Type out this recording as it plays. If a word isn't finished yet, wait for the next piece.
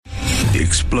the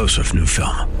explosive new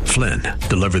film, Flynn,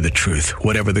 deliver the truth,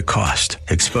 whatever the cost,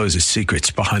 exposes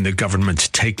secrets behind the government's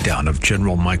takedown of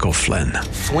General Michael Flynn.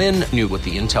 Flynn knew what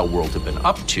the intel world had been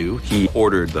up to. He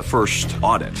ordered the first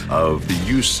audit of the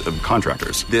use of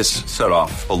contractors. This set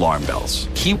off alarm bells.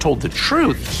 He told the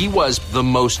truth. He was the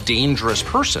most dangerous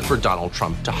person for Donald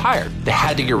Trump to hire. They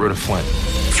had to get rid of Flynn.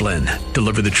 Flynn,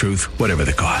 deliver the truth, whatever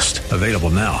the cost. Available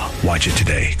now. Watch it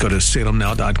today. Go to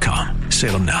salemnow.com.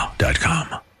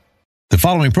 salemnow.com. The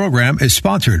following program is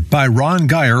sponsored by Ron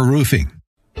Geyer Roofing.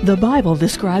 The Bible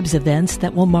describes events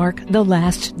that will mark the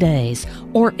last days,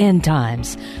 or end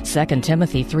times. 2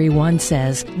 Timothy 3:1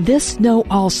 says, "This know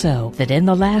also, that in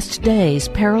the last days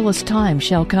perilous times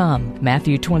shall come."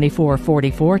 Matthew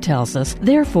 24:44 tells us,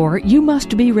 "Therefore you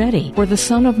must be ready, for the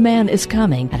Son of Man is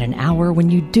coming at an hour when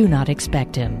you do not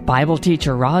expect him." Bible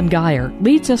teacher Ron Geyer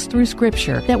leads us through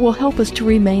Scripture that will help us to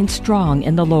remain strong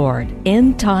in the Lord.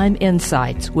 End Time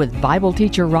Insights with Bible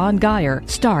teacher Ron Geyer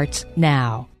starts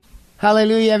now.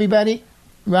 Hallelujah, everybody.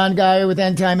 Ron Geyer with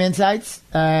End Time Insights.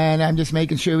 And I'm just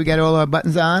making sure we got all our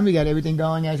buttons on. We got everything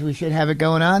going as we should have it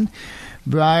going on.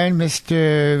 Brian,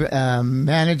 Mr.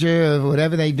 Manager of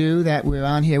whatever they do that we're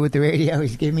on here with the radio,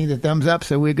 he's giving me the thumbs up,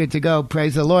 so we're good to go.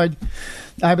 Praise the Lord.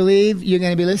 I believe you're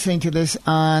going to be listening to this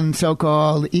on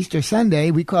so-called Easter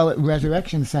Sunday. We call it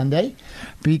Resurrection Sunday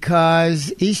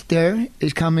because Easter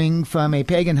is coming from a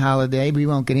pagan holiday. We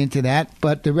won't get into that.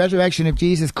 But the resurrection of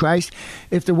Jesus Christ,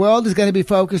 if the world is going to be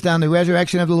focused on the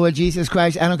resurrection of the Lord Jesus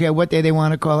Christ, I don't care what day they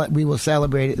want to call it, we will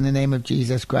celebrate it in the name of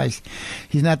Jesus Christ.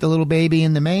 He's not the little baby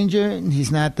in the manger.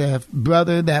 He's not the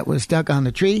brother that was stuck on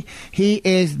the tree. He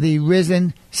is the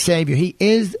risen Savior. He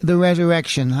is the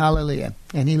resurrection. Hallelujah.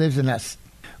 And he lives in us.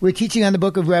 We're teaching on the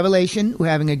book of Revelation. We're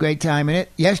having a great time in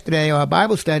it. Yesterday, our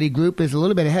Bible study group is a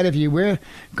little bit ahead of you. We're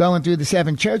going through the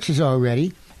 7 churches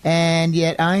already. And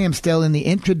yet I am still in the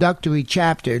introductory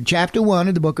chapter. Chapter 1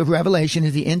 of the book of Revelation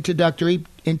is the introductory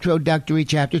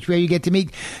chapter. It's where you get to meet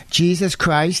Jesus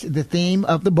Christ, the theme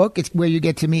of the book. It's where you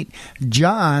get to meet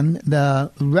John,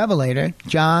 the Revelator,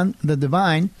 John, the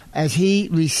Divine, as he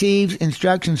receives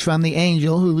instructions from the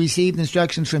angel who received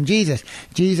instructions from Jesus.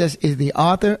 Jesus is the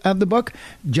author of the book.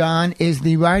 John is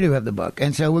the writer of the book.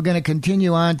 And so we're going to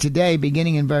continue on today,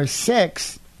 beginning in verse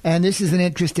 6. And this is an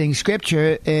interesting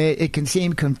scripture. It can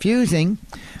seem confusing,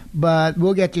 but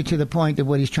we'll get you to the point of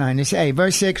what he's trying to say.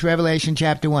 Verse 6, Revelation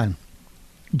chapter 1.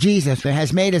 Jesus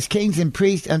has made us kings and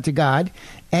priests unto God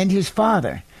and his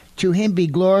Father. To him be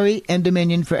glory and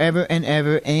dominion forever and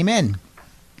ever. Amen.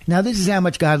 Now, this is how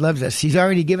much God loves us. He's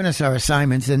already given us our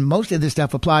assignments, and most of this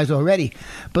stuff applies already.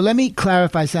 But let me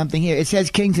clarify something here. It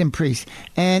says kings and priests,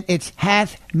 and it's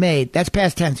hath made. That's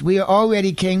past tense. We are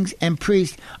already kings and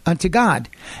priests unto God.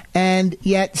 And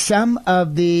yet some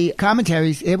of the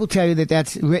commentaries, it will tell you that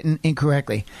that's written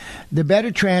incorrectly. The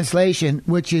better translation,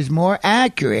 which is more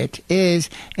accurate, is,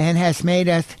 and has made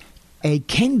us a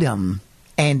kingdom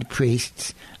and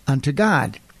priests unto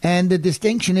God. And the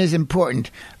distinction is important.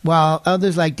 While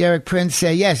others like Derek Prince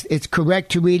say, yes, it's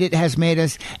correct to read it, has made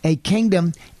us a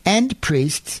kingdom and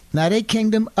priests, not a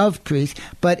kingdom of priests,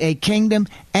 but a kingdom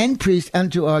and priests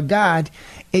unto our God.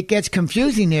 It gets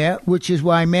confusing there, which is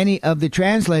why many of the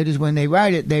translators, when they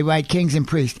write it, they write kings and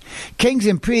priests. Kings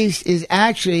and priests is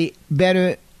actually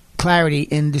better clarity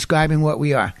in describing what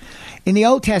we are. In the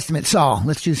Old Testament, Saul,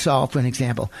 let's use Saul for an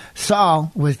example.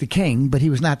 Saul was the king, but he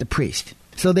was not the priest.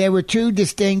 So there were 2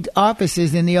 distinct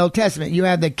offices in the Old Testament. You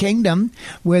had the kingdom,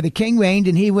 where the king reigned,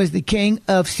 and he was the king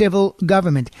of civil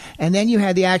government. And then you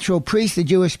had the actual priests, the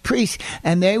Jewish priests,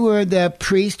 and they were the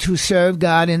priests who served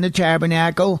God in the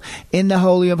tabernacle, in the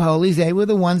Holy of Holies. They were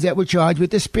the ones that were charged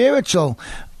with the spiritual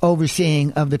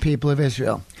overseeing of the people of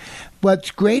Israel.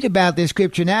 What's great about this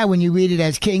scripture now, when you read it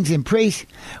as kings and priests,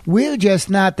 we're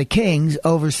just not the kings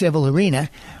over civil arena.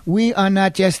 We are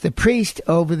not just the priest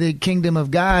over the kingdom of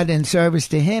God and service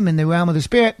to him in the realm of the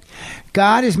Spirit.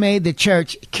 God has made the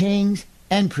church kings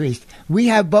and priests. We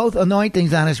have both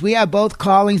anointings on us. We have both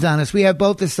callings on us. We have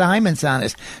both assignments on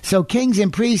us. So kings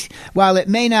and priests, while it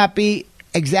may not be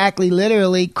exactly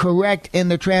literally correct in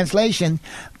the translation,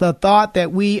 the thought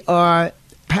that we are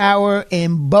power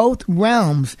in both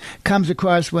realms comes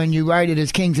across when you write it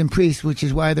as kings and priests, which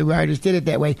is why the writers did it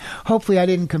that way. Hopefully I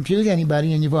didn't confuse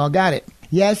anybody and you've all got it.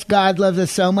 Yes, God loves us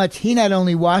so much. He not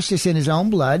only washed us in his own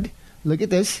blood. Look at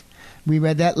this. We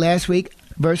read that last week.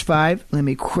 Verse 5. Let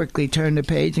me quickly turn the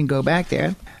page and go back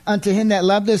there. unto him that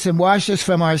loved us and washed us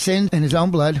from our sins in his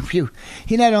own blood. Phew.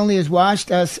 He not only has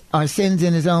washed us our sins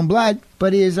in his own blood,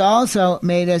 but he has also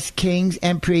made us kings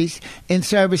and priests in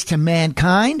service to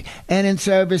mankind and in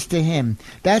service to him.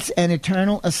 That's an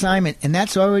eternal assignment, and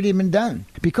that's already been done.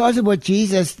 Because of what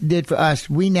Jesus did for us,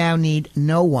 we now need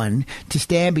no one to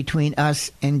stand between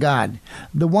us and God.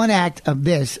 The one act of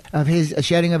this, of his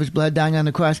shedding of his blood, dying on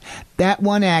the cross, that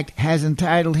one act has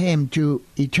entitled him to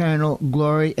eternal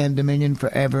glory and dominion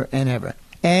forever and ever,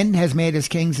 and has made us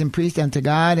kings and priests unto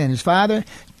God and his Father.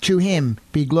 To him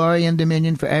be glory and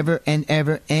dominion forever and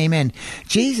ever. Amen.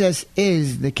 Jesus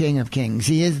is the King of kings.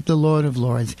 He is the Lord of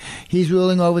lords. He's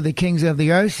ruling over the kings of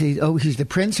the earth. He's the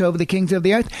prince over the kings of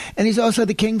the earth. And he's also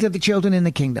the kings of the children in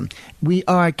the kingdom. We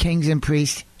are kings and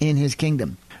priests in his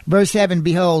kingdom. Verse 7,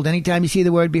 behold. Anytime you see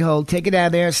the word behold, take it out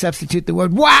of there, substitute the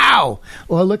word wow.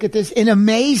 Or look at this, in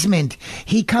amazement.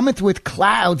 He cometh with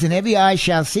clouds, and every eye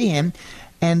shall see him.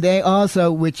 And they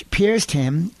also which pierced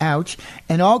him, ouch,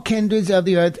 and all kindreds of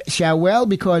the earth shall wail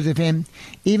because of him.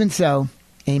 Even so,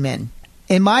 amen.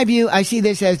 In my view, I see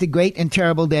this as the great and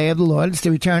terrible day of the Lord. It's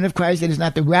the return of Christ. It is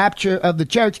not the rapture of the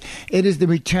church. It is the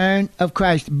return of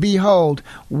Christ. Behold,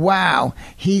 wow,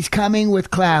 he's coming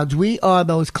with clouds. We are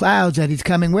those clouds that he's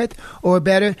coming with, or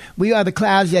better, we are the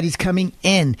clouds that he's coming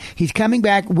in. He's coming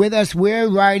back with us. We're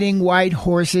riding white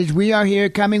horses. We are here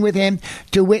coming with him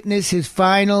to witness his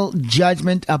final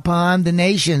judgment upon the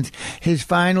nations, his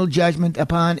final judgment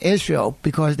upon Israel,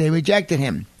 because they rejected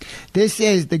him. This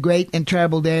is the great and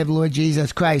terrible day of the Lord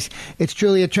Jesus Christ. It's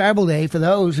truly a terrible day for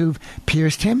those who've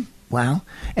pierced him, wow,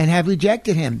 and have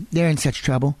rejected him. They're in such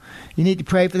trouble. You need to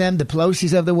pray for them. The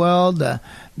Pelosi's of the world, the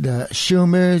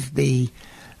Schumers,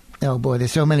 oh boy,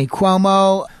 there's so many.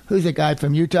 Cuomo, who's the guy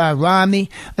from Utah?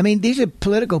 Romney. I mean, these are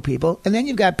political people. And then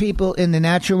you've got people in the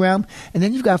natural realm. And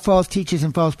then you've got false teachers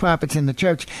and false prophets in the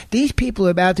church. These people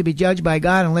are about to be judged by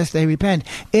God unless they repent.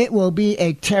 It will be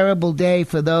a terrible day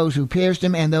for those who pierced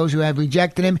him and those who have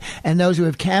rejected him and those who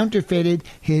have counterfeited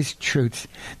his truths.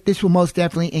 This will most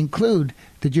definitely include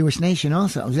the Jewish nation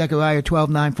also. Zechariah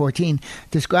 12:9-14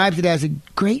 describes it as a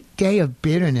great day of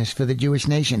bitterness for the Jewish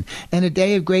nation and a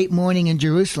day of great mourning in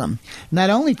Jerusalem. Not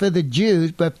only for the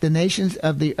Jews, but the nations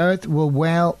of the earth will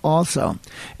wail also.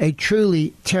 A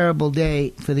truly terrible day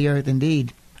for the earth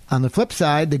indeed. On the flip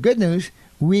side, the good news,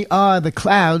 we are the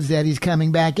clouds that he's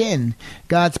coming back in.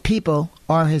 God's people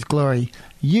are his glory.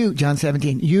 You, John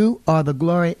 17, you are the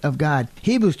glory of God.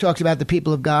 Hebrews talks about the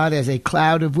people of God as a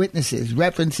cloud of witnesses.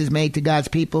 Reference is made to God's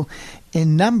people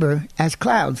in number as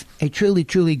clouds. A truly,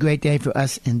 truly great day for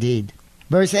us indeed.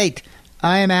 Verse 8,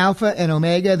 I am Alpha and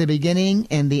Omega, the beginning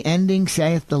and the ending,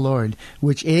 saith the Lord,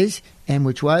 which is, and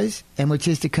which was, and which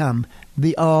is to come,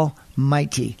 the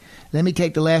Almighty. Let me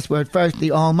take the last word first,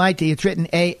 the Almighty. It's written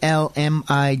A-L-M-I-G-H-T-Y,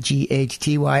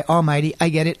 Almighty. I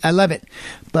get it. I love it.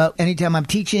 But anytime I'm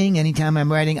teaching, anytime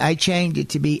I'm writing, I change it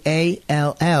to be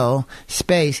A-L-L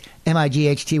space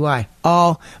M-I-G-H-T-Y,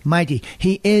 Almighty.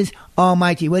 He is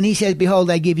Almighty. When he says,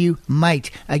 behold, I give you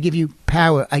might, I give you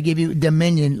power, I give you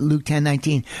dominion, Luke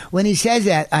 10:19. When he says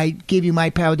that, I give you my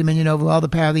power, dominion over all the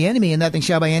power of the enemy, and nothing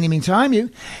shall by any means harm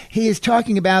you, he is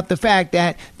talking about the fact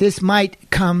that this might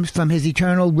comes from his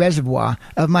eternal reservoir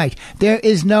of might. There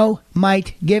is no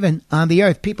might given on the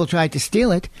earth. People tried to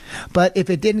steal it, but if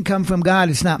it didn't come from God,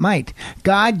 it's not might.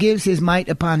 God gives his might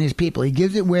upon his people. He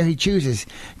gives it where he chooses.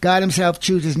 God himself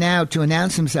chooses now to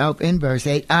announce himself in verse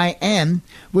 8. I am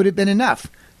would have been enough,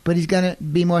 but he's going to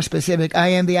be more specific. I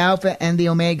am the Alpha and the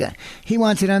Omega. He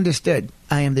wants it understood.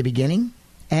 I am the beginning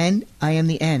and I am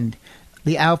the end.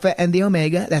 The Alpha and the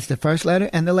Omega, that's the first letter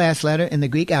and the last letter in the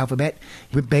Greek alphabet.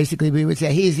 Basically, we would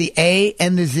say he is the A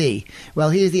and the Z.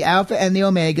 Well, he is the Alpha and the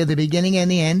Omega, the beginning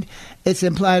and the end. It's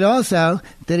implied also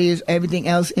that he is everything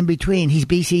else in between. He's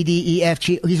B, C, D, E, F,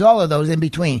 G. He's all of those in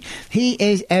between. He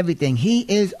is everything. He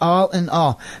is all in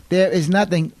all. There is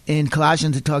nothing, in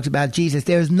Colossians it talks about Jesus,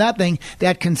 there is nothing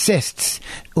that consists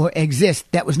or exists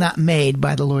that was not made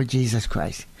by the Lord Jesus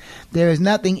Christ. There is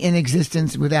nothing in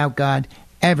existence without God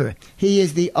ever. He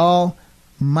is the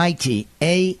Almighty,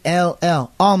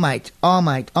 A-L-L, All Might, All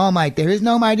Might, All Might. There is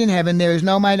no might in heaven. There is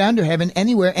no might under heaven,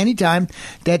 anywhere, anytime,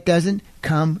 that doesn't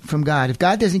come from God. If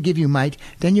God doesn't give you might,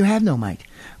 then you have no might.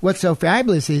 What's so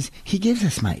fabulous is he gives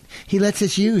us might. He lets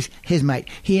us use his might.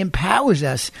 He empowers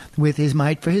us with his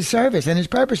might for his service and his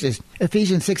purposes.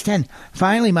 Ephesians 6:10.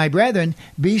 Finally, my brethren,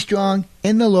 be strong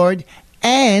in the Lord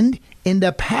and in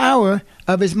the power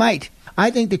of his might. I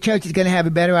think the church is going to have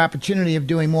a better opportunity of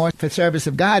doing more for service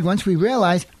of God once we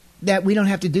realize that we don't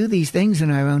have to do these things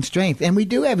in our own strength. And we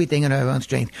do everything in our own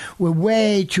strength. We're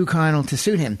way too carnal to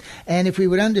suit him. And if we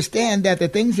would understand that the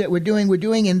things that we're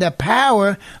doing in the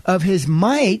power of his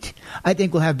might, I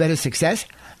think we'll have better success.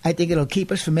 I think it'll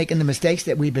keep us from making the mistakes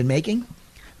that we've been making.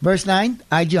 Verse 9,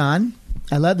 I, John.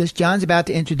 I love this. John's about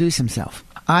to introduce himself.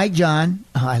 I, John.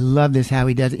 Oh, I love this, how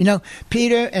he does it. You know,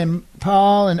 Peter and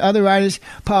Paul and other writers,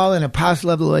 Paul, an apostle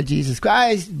of the Lord Jesus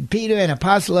Christ, Peter, an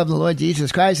apostle of the Lord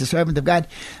Jesus Christ, a servant of God.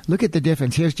 Look at the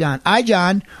difference. Here's John. I,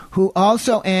 John, who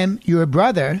also am your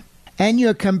brother and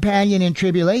your companion in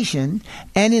tribulation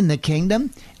and in the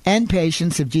kingdom and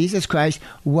patience of Jesus Christ,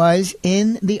 was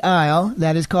in the isle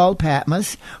that is called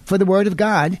Patmos for the word of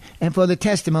God and for the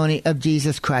testimony of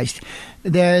Jesus Christ.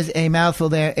 There's a mouthful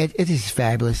there. It is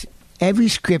fabulous. Every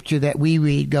scripture that we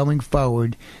read going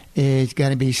forward is going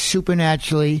to be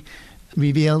supernaturally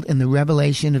revealed in the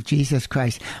revelation of Jesus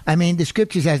Christ. I mean, the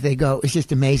scriptures as they go, it's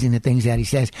just amazing the things that he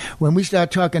says. When we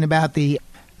start talking about the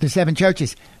seven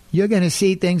churches, you're going to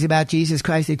see things about Jesus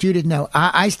Christ that you didn't know.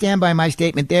 I stand by my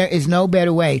statement. There is no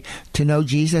better way to know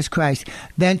Jesus Christ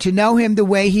than to know him the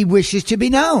way he wishes to be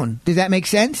known. Does that make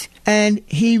sense? And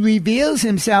he reveals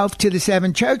himself to the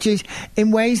seven churches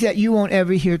in ways that you won't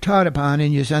ever hear taught upon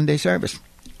in your Sunday service.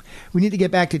 We need to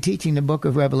get back to teaching the book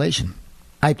of Revelation.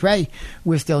 I pray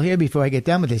we're still here before I get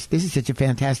done with this. This is such a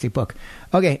fantastic book.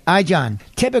 Okay, I, John.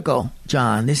 Typical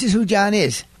John. This is who John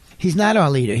is. He's not our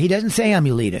leader. He doesn't say I'm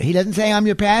your leader. He doesn't say I'm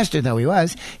your pastor, though he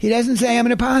was. He doesn't say I'm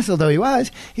an apostle, though he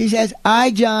was. He says, I,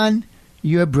 John,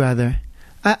 your brother.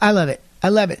 I love it. I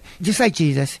love it. Just like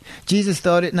Jesus. Jesus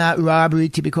thought it not robbery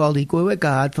to be called equal with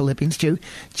God, Philippians 2.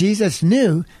 Jesus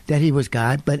knew that he was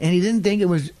God, and he didn't think it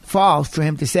was false for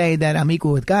him to say that I'm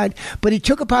equal with God, but he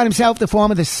took upon himself the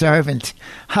form of the servant.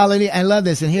 Hallelujah. I love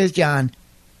this. And here's John,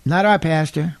 not our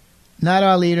pastor, not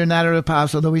our leader, not our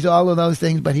apostle, though he's all of those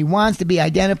things, but he wants to be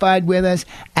identified with us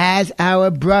as our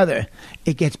brother.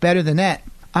 It gets better than that.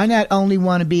 I not only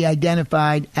want to be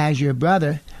identified as your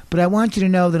brother, but I want you to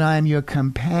know that I am your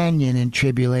companion in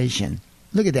tribulation.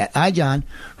 Look at that. I, John,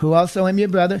 who also am your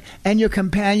brother and your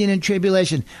companion in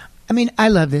tribulation. I mean, I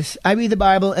love this. I read the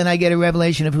Bible and I get a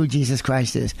revelation of who Jesus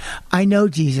Christ is. I know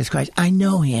Jesus Christ. I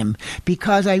know him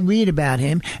because I read about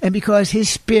him and because his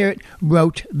Spirit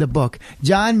wrote the book.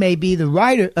 John may be the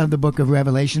writer of the book of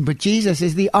Revelation, but Jesus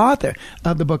is the author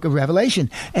of the book of Revelation.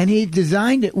 And he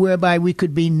designed it whereby we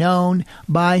could be known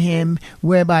by him,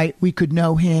 whereby we could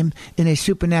know him in a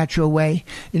supernatural way.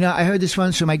 You know, I heard this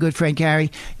once from my good friend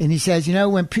Carrie, and he says, you know,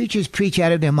 when preachers preach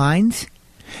out of their minds,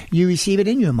 you receive it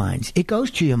in your minds. It goes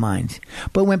to your minds.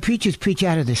 But when preachers preach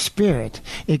out of the Spirit,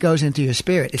 it goes into your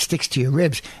spirit. It sticks to your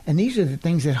ribs. And these are the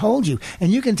things that hold you.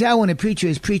 And you can tell when a preacher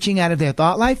is preaching out of their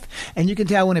thought life, and you can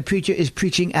tell when a preacher is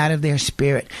preaching out of their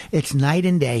spirit. It's night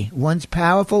and day. One's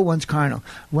powerful, one's carnal.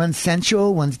 One's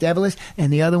sensual, one's devilish,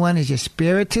 and the other one is your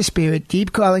spirit to spirit,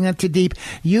 deep calling unto deep.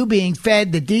 You being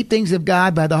fed the deep things of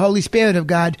God by the Holy Spirit of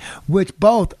God, which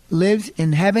both lives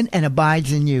in heaven and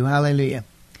abides in you. Hallelujah.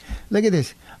 Look at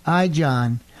this. I,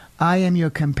 John, I am your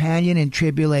companion in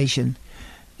tribulation.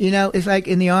 You know, it's like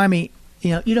in the Army, you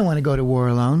know, you don't want to go to war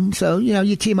alone. So, you know,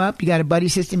 you team up, you got a buddy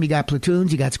system, you got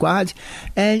platoons, you got squads,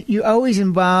 and you're always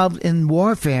involved in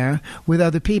warfare with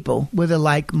other people with a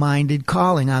like-minded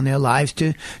calling on their lives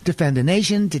to defend the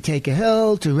nation, to take a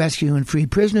hill, to rescue and free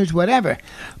prisoners, whatever.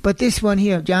 But this one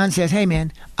here, John says, hey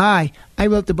man, I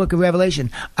wrote the book of Revelation.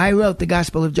 I wrote the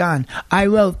Gospel of John. I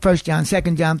wrote 1 John, 2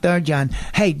 John, 3 John.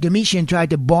 Hey, Domitian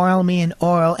tried to boil me in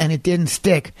oil and it didn't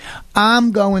stick.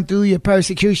 I'm going through your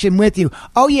persecution with you.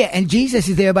 Oh yeah, and Jesus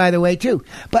is there, by the way, too.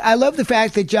 But I love the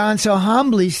fact that John so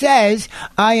humbly says,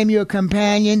 I am your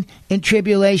companion in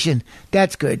tribulation.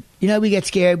 That's good. You know, we get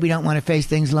scared. We don't want to face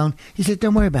things alone. He said,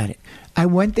 don't worry about it. I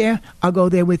went there. I'll go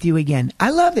there with you again. I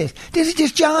love this. This is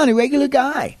just John, a regular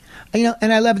guy. You know,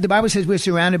 and I love it. The Bible says we're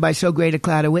surrounded by so great a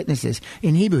cloud of witnesses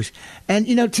in Hebrews. And,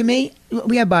 you know, to me,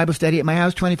 we have Bible study at my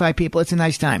house, 25 people. It's a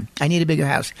nice time. I need a bigger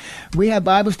house. We have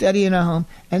Bible study in our home.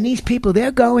 And these people,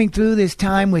 they're going through this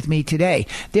time with me today.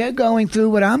 They're going through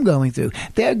what I'm going through.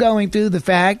 They're going through the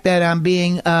fact that I'm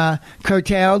being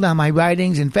curtailed on my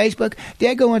writings and Facebook.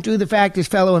 They're going through the fact as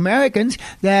fellow Americans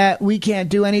that we can't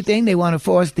do anything. They want to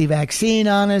force the vaccine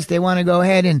on us. They want to go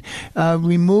ahead and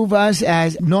remove us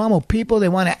as normal people. They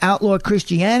want to outlaw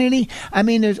Christianity. I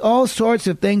mean, there's all sorts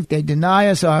of things. They deny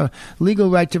us our legal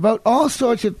right to vote. All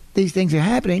sorts of these things are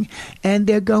happening, and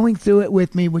they're going through it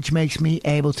with me, which makes me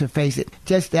able to face it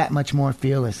just that much more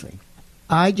fearlessly.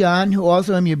 I, John, who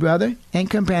also am your brother and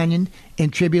companion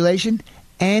in tribulation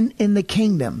and in the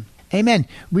kingdom Amen.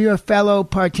 We are fellow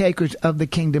partakers of the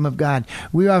kingdom of God.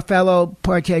 We are fellow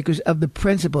partakers of the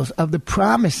principles, of the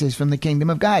promises from the kingdom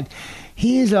of God.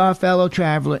 He is our fellow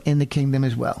traveler in the kingdom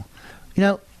as well. You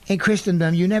know, in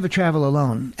Christendom, you never travel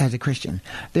alone as a Christian.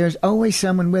 There's always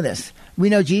someone with us. We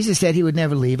know Jesus said he would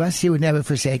never leave us. He would never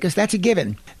forsake us. That's a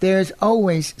given. There's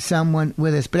always someone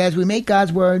with us. But as we make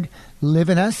God's word live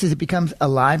in us, as it becomes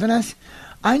alive in us,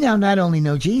 I now not only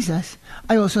know Jesus,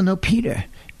 I also know Peter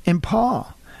and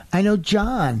Paul. I know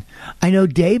John. I know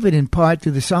David in part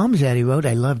through the Psalms that he wrote.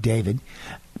 I love David.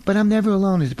 But I'm never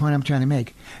alone is the point I'm trying to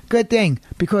make. Good thing,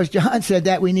 because John said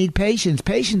that we need patience.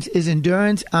 Patience is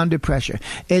endurance under pressure.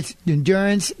 It's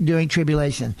endurance during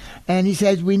tribulation. And he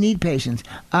says we need patience.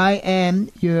 I am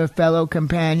your fellow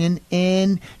companion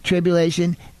in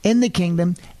tribulation, in the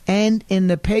kingdom, and in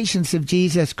the patience of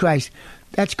Jesus Christ.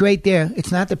 That's great there.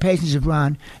 It's not the patience of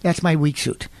Ron. That's my weak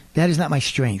suit. That is not my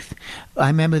strength. I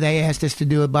remember they asked us to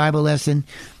do a Bible lesson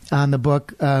on the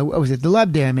book, what was it, The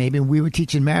Love Dare, maybe. We were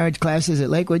teaching marriage classes at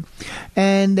Lakewood.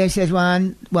 And they said,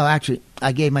 Ron, well, actually,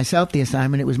 I gave myself the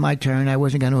assignment. It was my turn. I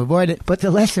wasn't going to avoid it. But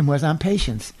the lesson was on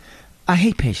patience. I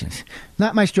hate patience.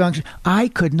 Not my strong suit. I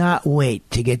could not wait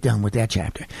to get done with that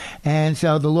chapter. And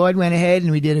so the Lord went ahead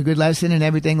and we did a good lesson and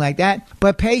everything like that.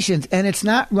 But patience, and it's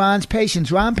not Ron's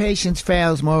patience. Ron's patience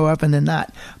fails more often than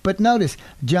not. But notice,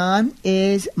 John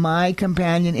is my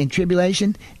companion in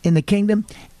tribulation, in the kingdom,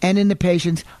 and in the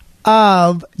patience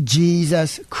of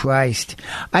Jesus Christ.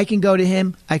 I can go to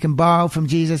him. I can borrow from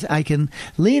Jesus. I can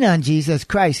lean on Jesus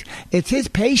Christ. It's his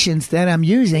patience that I'm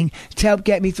using to help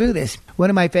get me through this. One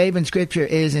of my favorite scripture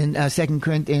is in 2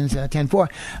 Corinthians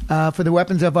 10:4. For the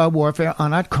weapons of our warfare are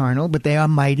not carnal, but they are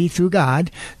mighty through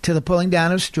God to the pulling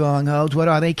down of strongholds. What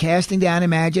are they? Casting down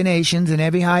imaginations and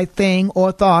every high thing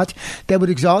or thought that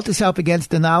would exalt itself against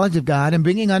the knowledge of God, and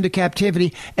bringing under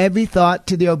captivity every thought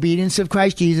to the obedience of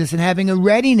Christ Jesus, and having a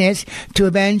readiness to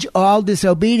avenge all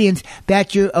disobedience,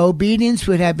 that your obedience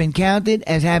would have been counted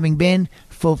as having been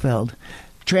fulfilled.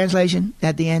 Translation,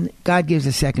 at the end, God gives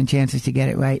us second chances to get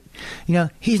it right. You know,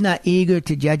 he's not eager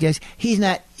to judge us. He's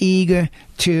not eager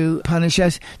to punish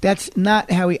us. That's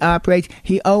not how he operates.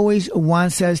 He always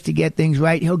wants us to get things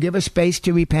right. He'll give us space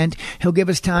to repent. He'll give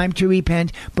us time to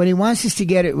repent, but he wants us to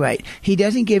get it right. He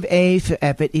doesn't give A for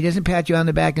effort. He doesn't pat you on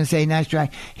the back and say, nice try.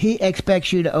 He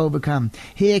expects you to overcome.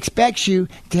 He expects you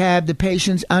to have the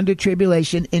patience under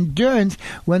tribulation, endurance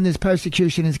when this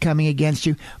persecution is coming against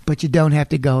you, but you don't have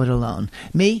to go it alone.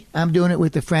 Me, I'm doing it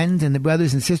with the friends and the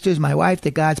brothers and sisters, my wife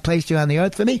that God's placed here on the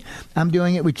earth for me. I'm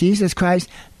doing it with Jesus Christ,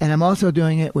 and I'm also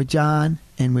doing it with John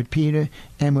and with Peter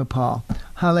and with Paul.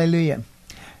 Hallelujah.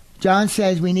 John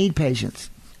says we need patience.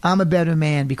 I'm a better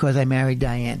man because I married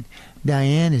Diane.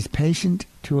 Diane is patient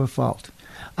to a fault.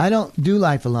 I don't do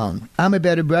life alone. I'm a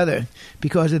better brother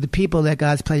because of the people that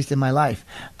God's placed in my life.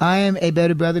 I am a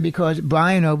better brother because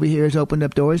Brian over here has opened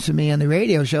up doors for me on the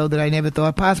radio show that I never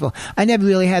thought possible. I never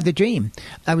really had the dream.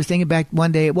 I was thinking back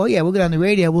one day, well, yeah, we'll get on the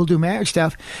radio, we'll do marriage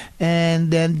stuff.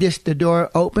 And then the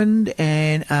door opened,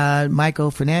 and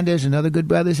Michael Fernandez, another good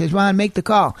brother, says, Ron, make the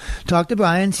call. Talk to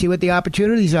Brian, see what the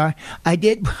opportunities are. I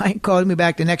did. Brian called me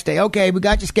back the next day. Okay, we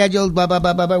got you scheduled, blah, blah,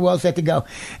 blah, blah, blah, we're all set to go.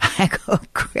 I go,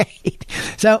 great.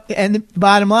 So, and the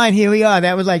bottom line, here we are.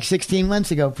 That was like 16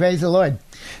 months ago. Praise the Lord.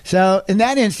 So in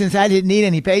that instance, I didn't need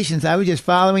any patience. I was just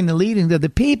following the leadings of the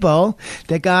people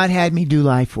that God had me do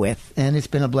life with. And it's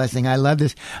been a blessing. I love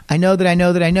this. I know that I'm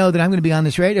going to be on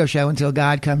this radio show until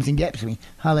God comes and gets me.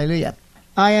 Hallelujah.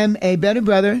 I am a better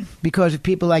brother because of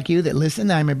people like you that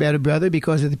listen. I'm a better brother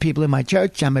because of the people in my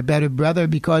church. I'm a better brother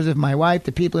because of my wife,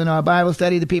 the people in our Bible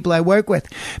study, the people I work with.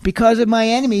 Because of my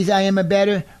enemies, I am a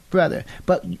better brother.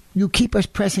 But you keep us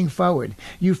pressing forward.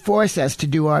 You force us to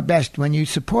do our best. When you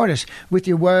support us with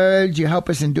your words, you help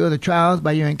us endure the trials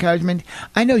by your encouragement.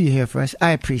 I know you're here for us.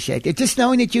 I appreciate it. Just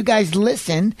knowing that you guys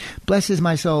listen blesses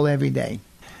my soul every day.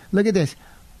 Look at this.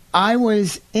 I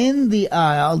was in the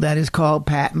isle that is called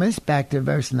Patmos, back to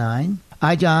verse 9.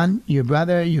 I, John, your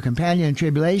brother, your companion in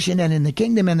tribulation, and in the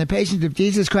kingdom and the patience of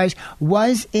Jesus Christ,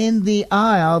 was in the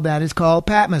isle that is called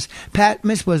Patmos.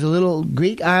 Patmos was a little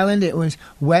Greek island. It was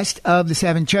west of the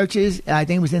seven churches. I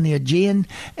think it was in the Aegean.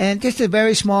 And just a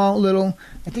very small little,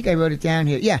 I think I wrote it down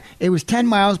here. Yeah, it was 10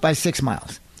 miles by 6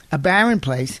 miles. A barren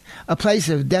place, a place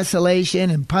of desolation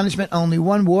and punishment, only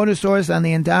one water source on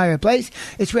the entire place.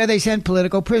 It's where they sent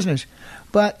political prisoners.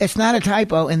 But it's not a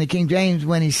typo in the King James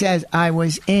when he says, I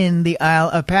was in the Isle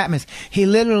of Patmos. He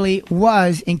literally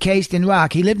was encased in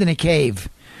rock. He lived in a cave.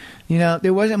 You know,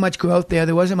 there wasn't much growth there.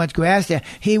 There wasn't much grass there.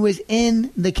 He was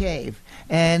in the cave.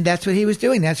 And that's what he was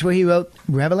doing. That's where he wrote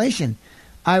Revelation.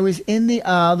 I was in the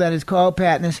isle that is called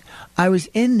Patmos. I was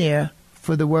in there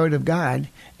for the word of God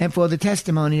and for the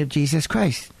testimony of Jesus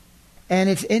Christ. And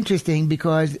it's interesting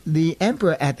because the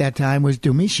emperor at that time was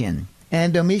Domitian.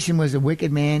 And Domitian was a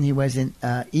wicked man. He was an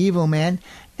evil man.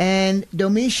 And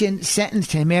Domitian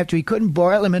sentenced him after he couldn't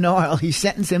boil him in oil. He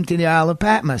sentenced him to the Isle of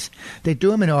Patmos. They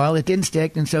threw him in oil. It didn't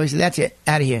stick. And so he said, that's it.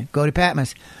 Out of here. Go to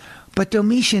Patmos. But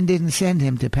Domitian didn't send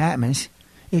him to Patmos.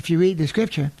 If you read the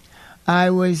scripture, I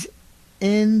was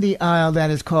in the isle that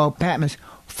is called Patmos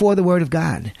for the word of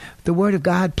God. The word of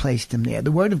God placed him there.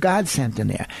 The word of God sent him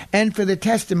there. And for the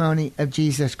testimony of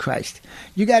Jesus Christ.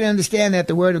 You got to understand that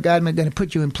the word of God is going to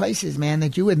put you in places, man,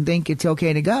 that you wouldn't think it's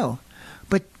okay to go.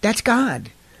 But that's God.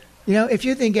 You know, if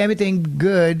you think everything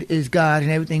good is God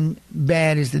and everything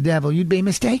bad is the devil, you'd be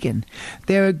mistaken.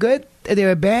 There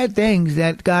are bad things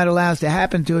that God allows to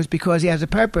happen to us because he has a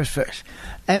purpose first.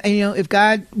 And you know, if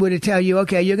God were to tell you,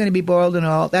 okay, you're going to be boiled and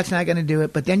all, that's not going to do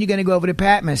it, but then you're going to go over to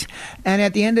Patmos. And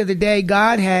at the end of the day,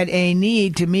 God had a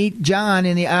need to meet John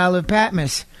in the Isle of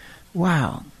Patmos.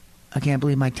 Wow. I can't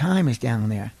believe my time is down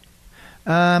there.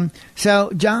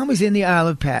 So John was in the Isle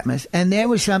of Patmos, and there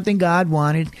was something God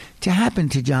wanted to happen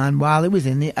to John while he was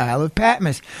in the Isle of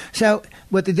Patmos. So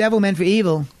what the devil meant for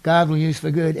evil, God will use for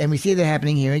good, and we see that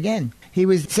happening here again. He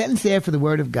was sentenced there for the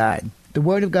word of God. The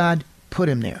word of God put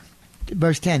him there.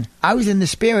 Verse 10, I was in the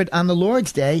Spirit on the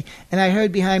Lord's day, and I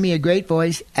heard behind me a great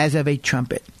voice as of a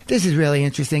trumpet. This is really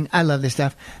interesting. I love this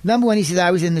stuff. Number one, he says,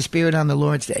 I was in the Spirit on the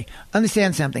Lord's day.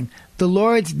 Understand something. The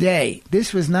Lord's day,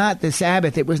 this was not the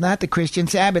Sabbath. It was not the Christian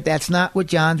Sabbath. That's not what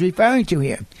John's referring to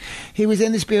here. He was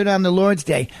in the Spirit on the Lord's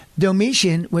day.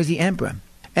 Domitian was the emperor.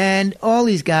 And all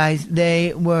these guys,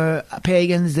 they were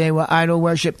pagans. They were idol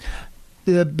worship.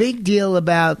 The big deal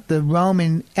about the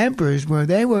Roman emperors were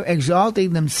they were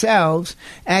exalting themselves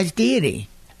as deity.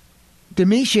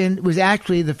 Domitian was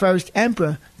actually the first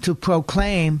emperor to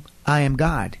proclaim, I am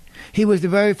God. He was the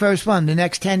very first one. The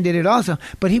next 10 did it also,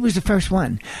 but he was the first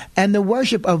one. And the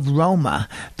worship of Roma,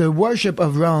 the worship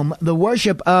of Rome, the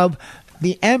worship of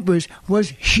the emperors was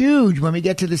huge when we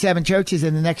get to the 7 churches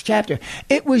in the next chapter.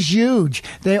 It was huge.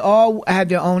 They all had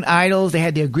their own idols. They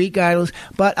had their Greek idols.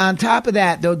 But on top of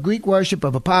that, the Greek worship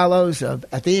of Apollos, of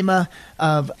Athena,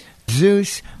 of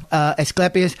Zeus,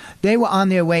 Asclepius, they were on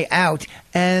their way out,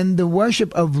 and the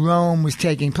worship of Rome was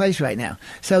taking place right now.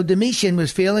 So Domitian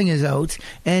was feeling his oats,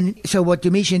 and so what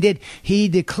Domitian did, he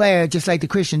declared, just like the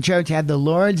Christian church had the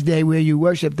Lord's Day where you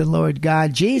worship the Lord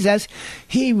God Jesus,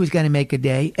 he was going to make a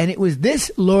day, and it was this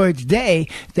Lord's Day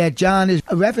that John is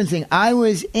referencing. I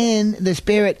was in the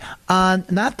Spirit on,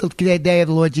 not the day of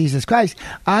the Lord Jesus Christ,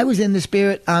 I was in the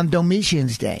Spirit on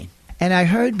Domitian's day. And I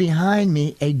heard behind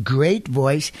me a great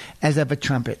voice as of a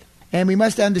trumpet. And we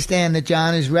must understand that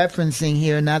John is referencing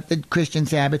here not the Christian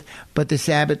Sabbath, but the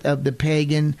Sabbath of the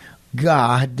pagan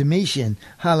god Domitian.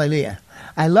 Hallelujah.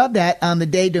 I love that on the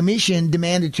day Domitian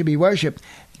demanded to be worshipped,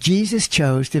 Jesus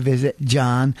chose to visit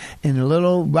John in a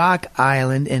little rock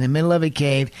island in the middle of a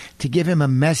cave to give him a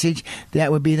message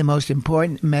that would be the most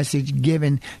important message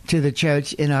given to the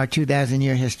church in our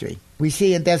 2,000-year history. We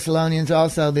see in Thessalonians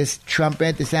also this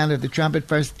trumpet, the sound of the trumpet,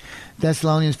 1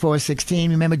 Thessalonians 4:16.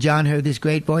 Remember, John heard this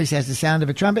great voice as the sound of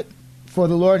a trumpet. For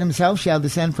the Lord himself shall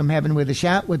descend from heaven with a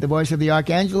shout, with the voice of the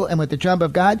archangel, and with the trump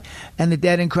of God, and the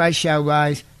dead in Christ shall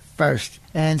rise first.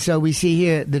 And so we see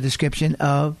here the description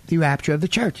of the rapture of the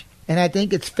church. And I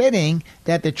think it's fitting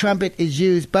that the trumpet is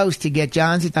used both to get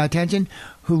John's attention,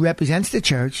 who represents the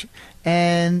church,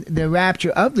 and the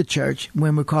rapture of the church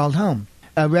when we're called home.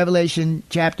 Revelation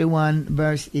chapter 1,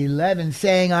 verse 11,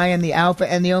 saying, I am the Alpha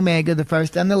and the Omega, the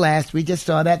first and the last. We just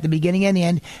saw that, the beginning and the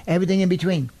end, everything in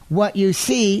between. What you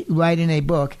see, write in a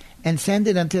book, and send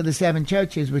it unto the 7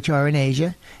 churches which are in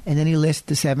Asia. And then he lists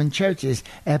the 7 churches: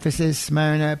 Ephesus,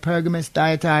 Smyrna, Pergamos,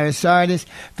 Thyatira, Sardis,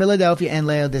 Philadelphia, and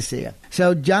Laodicea.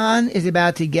 So John is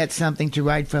about to get something to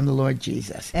write from the Lord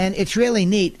Jesus. And it's really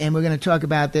neat, and we're going to talk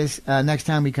about this next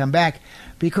time we come back,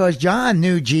 because John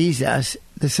knew Jesus,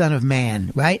 the Son of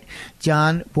Man, right?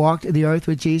 John walked the earth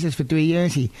with Jesus for 3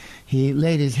 years. He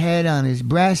laid his head on his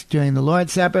breast during the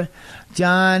Lord's Supper.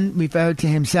 John referred to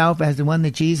himself as the one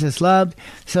that Jesus loved.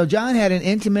 So John had an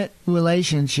intimate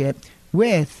relationship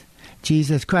with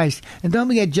Jesus Christ. And don't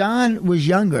forget, John was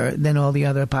younger than all the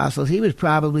other apostles. He was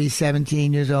probably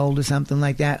 17 years old or something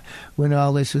like that when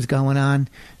all this was going on.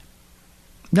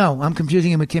 No, I'm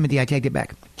confusing him with Timothy. I take it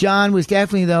back. John was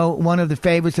definitely, though, one of the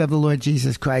favorites of the Lord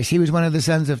Jesus Christ. He was one of the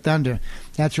sons of thunder.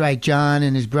 That's right, John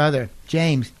and his brother,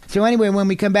 James. So anyway, when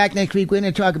we come back next week, we're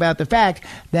going to talk about the fact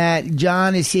that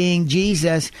John is seeing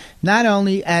Jesus not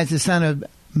only as the Son of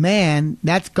man,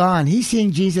 that's gone. He's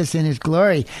seeing Jesus in his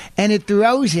glory, and it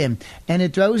throws him. And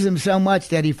it throws him so much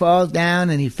that he falls down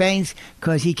and he faints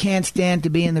because he can't stand to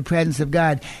be in the presence of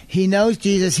God. He knows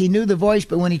Jesus. He knew the voice,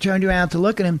 but when he turned around to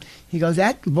look at him, he goes,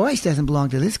 that voice doesn't belong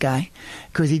to this guy,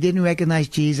 because he didn't recognize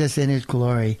Jesus in his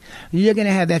glory. You're going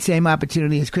to have that same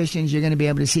opportunity as Christians. You're going to be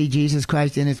able to see Jesus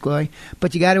Christ in his glory,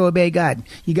 but you got to obey God.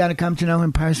 You got to come to know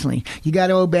him personally. You got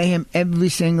to obey him every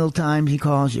single time he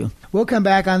calls you. We'll come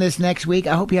back on this next week.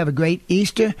 I hope you have a great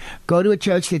Easter. Go to a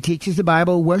church that teaches the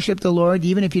Bible. Worship the Lord.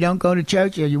 Even if you don't go to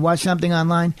church or you watch something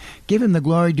online, give him the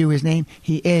glory due his name.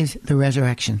 He is the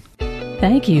resurrection.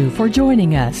 Thank you for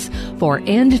joining us for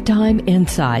End Time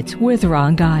Insights with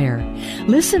Ron Geyer.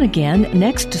 Listen again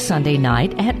next Sunday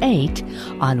night at 8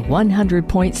 on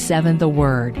 100.7 The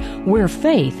Word, where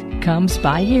faith comes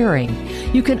by hearing.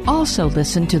 You can also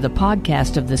listen to the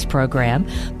podcast of this program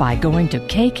by going to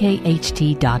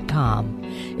kkht.com.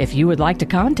 If you would like to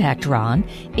contact Ron,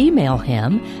 email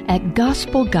him at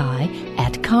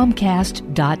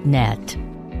gospelguy@comcast.net.